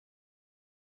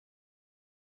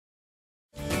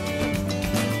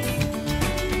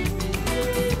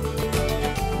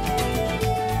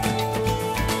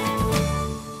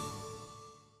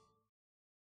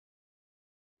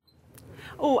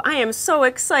Oh, I am so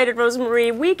excited,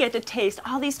 Rosemarie. We get to taste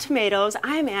all these tomatoes.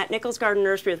 I'm at Nichols Garden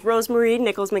Nursery with Rosemarie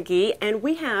Nichols McGee, and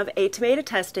we have a tomato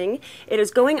testing. It is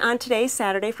going on today,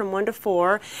 Saturday, from 1 to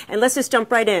 4, and let's just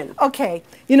jump right in. Okay,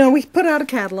 you know, we put out a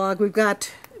catalog. We've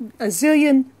got a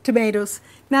zillion tomatoes.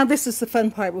 Now this is the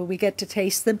fun part where we get to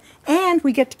taste them, and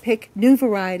we get to pick new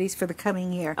varieties for the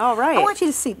coming year. All right. I want you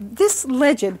to see this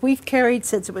legend we've carried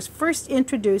since it was first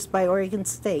introduced by Oregon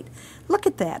State. Look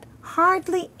at that.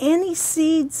 Hardly any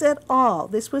seeds at all.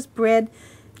 This was bred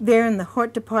there in the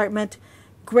hort department.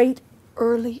 Great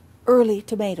early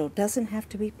tomato. Doesn't have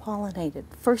to be pollinated.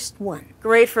 First one.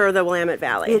 Great for the Willamette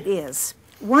Valley. It is.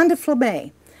 Wonderful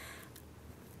May.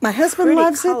 My husband Pretty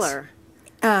loves color.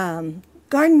 it.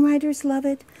 Garden writers love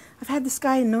it. I've had this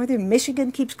guy in northern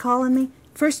Michigan keeps calling me.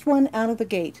 First one out of the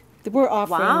gate. We're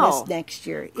offering this next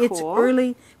year. Cool. It's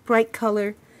early, bright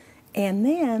color, and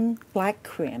then black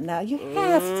creme. Now you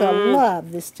have to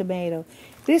love this tomato.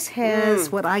 This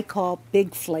has what I call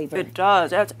big flavor. It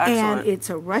does. That's excellent. And it's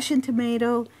a Russian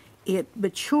tomato. It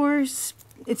matures.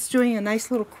 It's doing a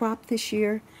nice little crop this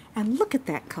year. And look at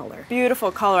that color.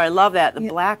 Beautiful color. I love that. The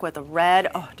black with the red.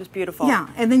 Oh, just beautiful. Yeah,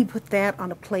 and then you put that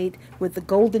on a plate with the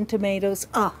golden tomatoes.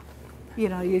 Oh, you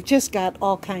know, you've just got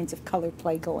all kinds of color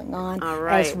play going on,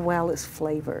 as well as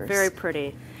flavors. Very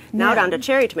pretty. Now down to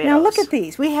cherry tomatoes. Now look at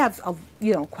these. We have,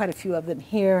 you know, quite a few of them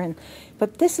here,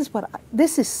 but this is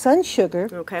this is sun sugar.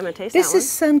 Okay, I'm gonna taste that one. This is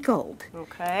sun gold.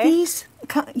 Okay. These,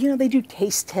 you know, they do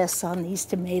taste tests on these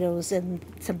tomatoes, and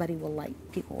people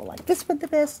will like this one the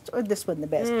best or this one the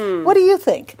best. What do you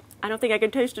think? I don't think I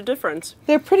can taste a difference.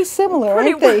 They're pretty similar,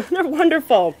 aren't they? They're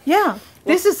wonderful. Yeah.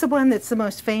 This is the one that's the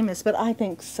most famous, but I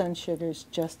think sun sugar's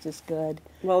just as good.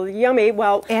 Well, yummy.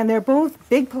 Well, and they're both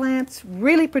big plants,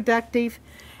 really productive.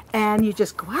 And you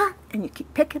just go out and you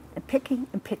keep picking and picking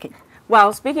and picking.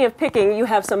 Well, speaking of picking, you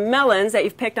have some melons that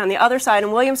you've picked on the other side,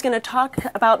 and William's going to talk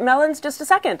about melons just a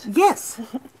second. Yes.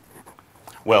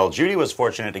 Well, Judy was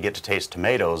fortunate to get to taste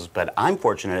tomatoes, but I'm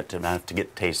fortunate enough to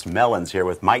get to taste melons here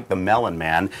with Mike the Melon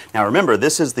Man. Now remember,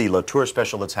 this is the Latour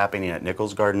special that's happening at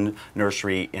Nichols Garden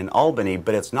Nursery in Albany,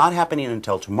 but it's not happening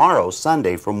until tomorrow,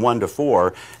 Sunday, from 1 to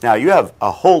 4. Now you have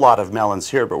a whole lot of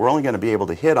melons here, but we're only going to be able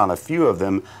to hit on a few of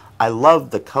them. I love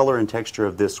the color and texture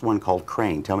of this one called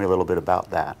Crane. Tell me a little bit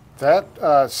about that.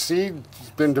 That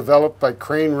seed's been developed by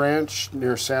Crane Ranch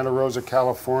near Santa Rosa,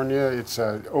 California. It's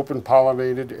an open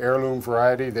pollinated heirloom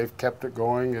variety. They've kept it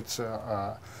going. It's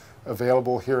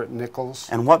available here at Nichols.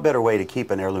 And what better way to keep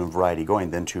an heirloom variety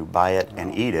going than to buy it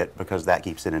and eat it, because that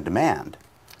keeps it in demand?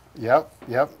 Yep.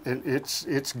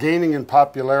 It's gaining in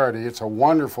popularity. It's a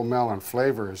wonderful melon.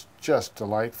 Flavor is just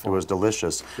delightful. It was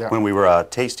delicious. Yeah. When we were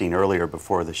tasting earlier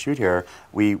before the shoot here,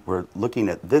 we were looking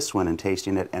at this one and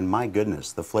tasting it, and my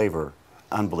goodness, the flavor,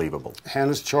 unbelievable.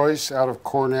 Hannah's Choice out of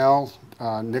Cornell.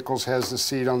 Nichols has the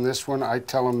seed on this one. I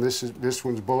tell them this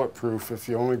one's bulletproof. If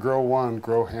you only grow one,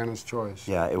 grow Hannah's Choice.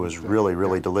 Yeah, it was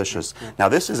really delicious. Now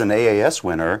this is an AAS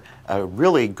winner, a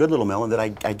really good little melon that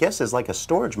I guess is like a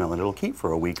storage melon. It'll keep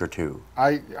for a week or two.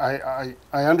 I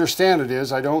understand it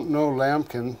is. I don't know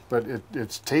lambkin, but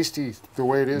it's tasty the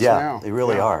way it is now. Yeah, they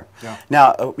really are. Yeah.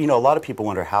 Now, you know, a lot of people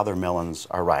wonder how their melons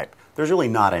are ripe. There's really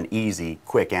not an easy,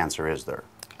 quick answer, is there?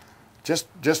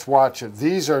 Just watch it.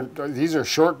 These are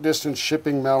short distance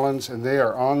shipping melons, and they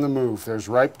are on the move. There's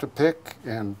ripe to pick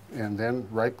and then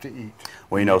ripe to eat.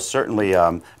 Well, you know, certainly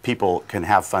people can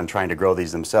have fun trying to grow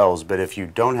these themselves, but if you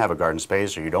don't have a garden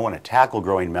space or you don't want to tackle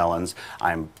growing melons,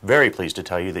 I'm very pleased to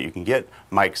tell you that you can get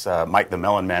Mike the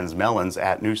Melon Man's melons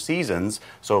at New Seasons.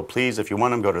 So please, if you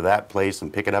want them, go to that place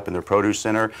and pick it up in their produce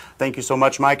center. Thank you so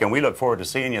much, Mike, and we look forward to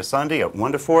seeing you Sunday at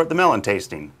 1 to 4 at the melon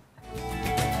tasting.